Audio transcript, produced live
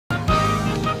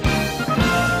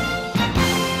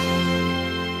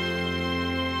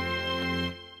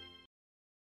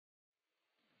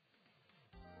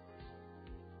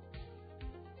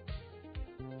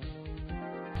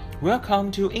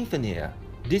Welcome to INFINAIR.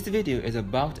 This video is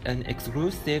about an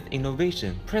exclusive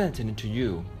innovation presented to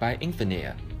you by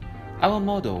INFINAIR. Our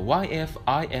model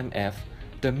YFIMF,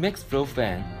 the mixed flow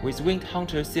fan with Wind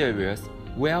Hunter series,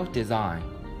 well designed.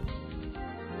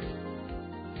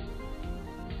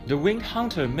 The Wind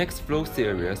Hunter mixed flow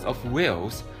series of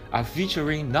wheels are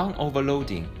featuring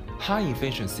non-overloading, high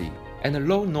efficiency, and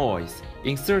low noise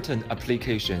in certain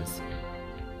applications.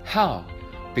 How?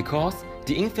 Because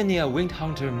the INFINAIR Wind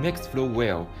Hunter mixed flow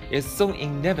wheel is so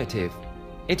innovative,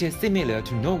 it is similar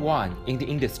to no one in the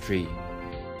industry.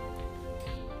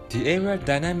 The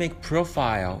aerodynamic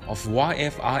profile of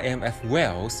YFIMF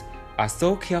wheels are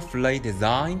so carefully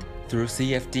designed through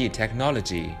CFD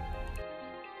technology.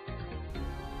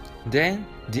 Then,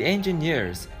 the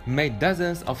engineers made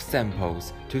dozens of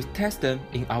samples to test them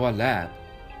in our lab.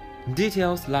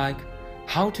 Details like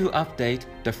how to update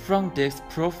the front disc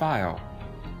profile,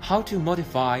 how to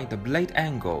modify the blade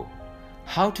angle,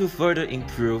 how to further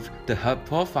improve the hub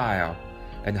profile,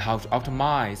 and how to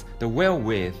optimize the wheel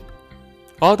width.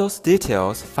 All those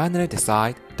details finally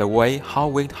decide the way how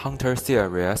Wind Hunter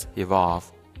series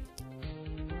evolve.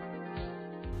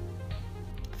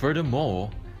 Furthermore,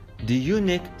 the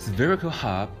unique spherical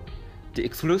hub, the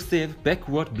exclusive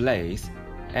backward blades,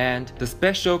 and the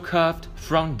special curved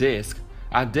front disc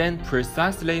are then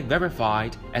precisely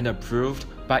verified and approved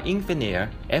by INFINAIR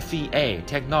FEA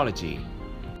technology.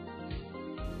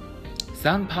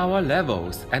 Sound power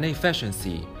levels and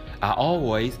efficiency are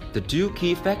always the two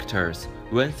key factors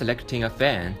when selecting a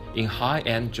fan in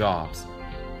high-end jobs.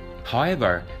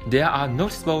 However, there are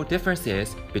noticeable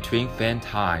differences between fan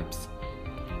types.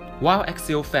 While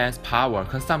axial fans' power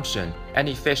consumption and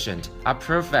efficiency are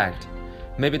perfect,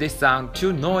 maybe they sound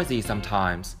too noisy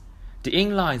sometimes. The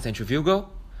inline centrifugal?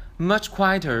 Much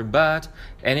quieter, but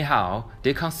anyhow,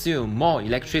 they consume more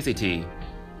electricity.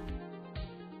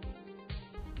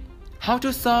 How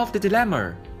to solve the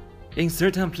dilemma? In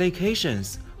certain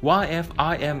applications,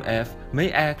 YFIMF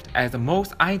may act as the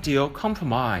most ideal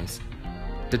compromise.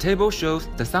 The table shows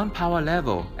the sound power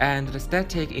level and the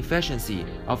static efficiency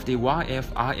of the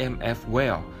YFIMF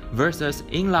wheel versus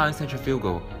inline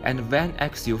centrifugal and van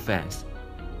axial fans.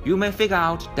 You may figure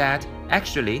out that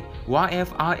actually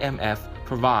YFIMF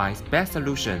provides best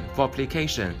solution for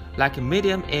application like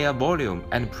medium air volume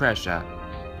and pressure.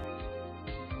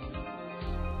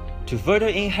 To further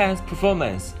enhance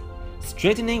performance,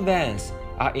 straightening vents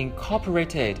are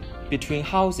incorporated between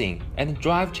housing and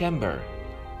drive chamber.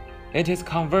 It is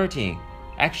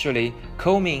actually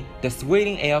combing the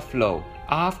swirling airflow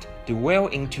aft the wheel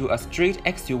into a straight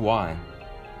axial one.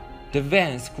 The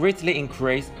vents greatly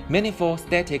increase manifold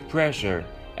static pressure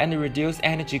and reduce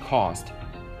energy cost.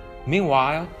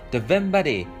 Meanwhile, the vent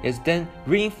body is then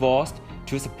reinforced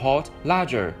to support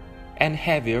larger and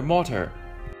heavier motor.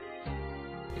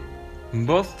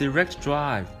 Both direct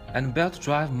drive and belt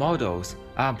drive models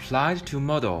are applied to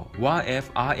model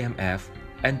YFIMF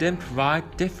and then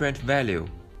provide different value.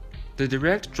 The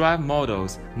direct drive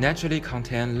models naturally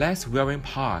contain less wearing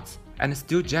parts and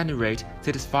still generate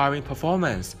satisfying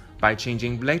performance by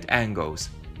changing blade angles,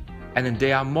 and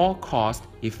they are more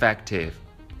cost-effective.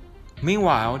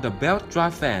 Meanwhile, the belt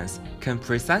drive fans can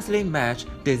precisely match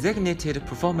designated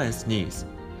performance needs.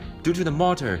 Due to the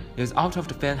motor is out of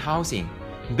the fan housing,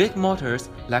 big motors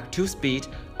like 2-speed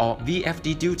or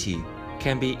VFD duty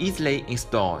can be easily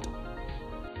installed.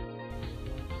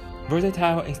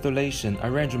 Versatile installation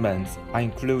arrangements are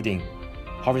including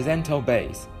horizontal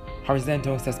base,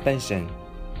 horizontal suspension,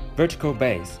 vertical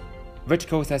base,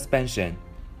 vertical suspension,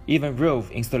 even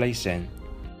roof installation.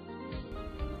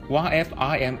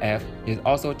 YFIMF is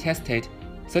also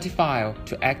certified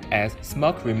to act as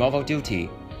smoke removal duty.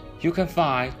 You can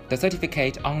find the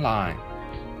certificate online.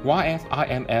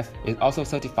 YFIMF is also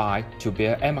certified to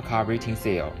bear AMCA rating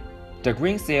seal. The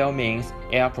green seal means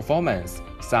air performance,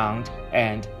 sound,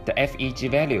 and the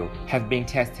FEG value have been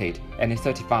tested and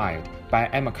certified by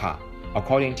AMCA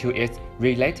according to its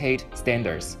related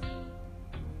standards.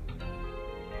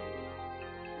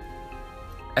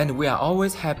 And we are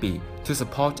always happy to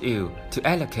support you to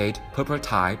allocate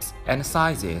prototypes and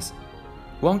sizes.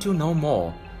 Want to know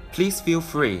more? Please feel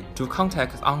free to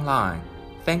contact us online.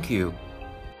 Thank you.